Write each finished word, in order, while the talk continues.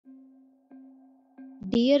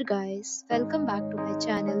Dear guys, welcome back to my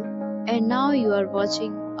channel, and now you are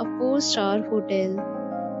watching a 4-star hotel.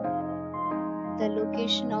 The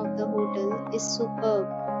location of the hotel is superb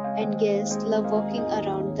and guests love walking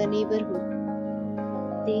around the neighborhood.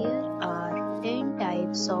 There are 10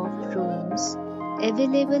 types of rooms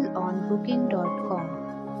available on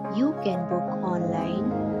booking.com. You can book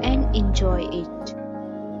online and enjoy it.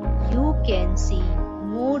 You can see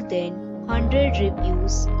more than 100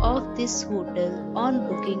 reviews of this hotel on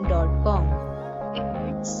booking.com.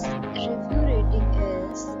 Its review rating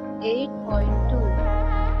is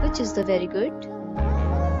 8.2, which is the very good.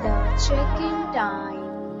 The check-in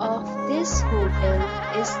time of this hotel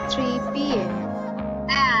is 3 p.m.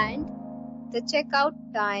 and the checkout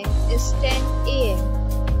time is 10 a.m.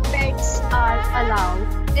 Pets are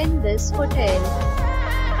allowed in this hotel.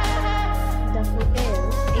 The hotel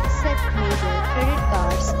accepts major credit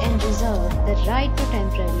cards and reserves the right to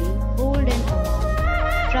temporarily hold an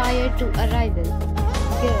amount prior to arrival.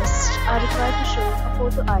 Guests are required to show a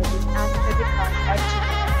photo ID and credit card at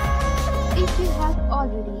check-in. If you have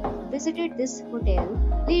already visited this hotel,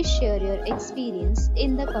 please share your experience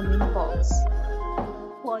in the comment box.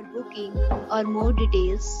 For booking or more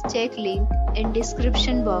details, check link in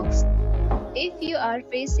description box. If you are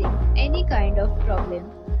facing any kind of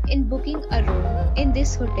problem in booking a room in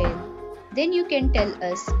this hotel, then you can tell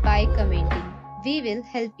us by commenting. We will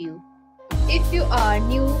help you. If you are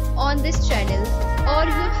new on this channel or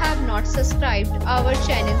you have not subscribed our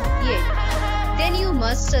channel yet, then you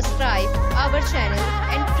must subscribe our channel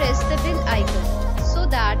and press the bell icon so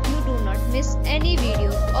that you do not miss any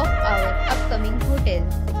video of our upcoming hotel.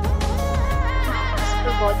 Thanks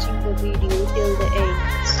for watching the video till the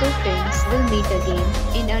end. So friends, we'll meet again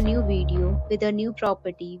in a new video with a new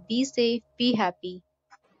property. Be safe, be happy.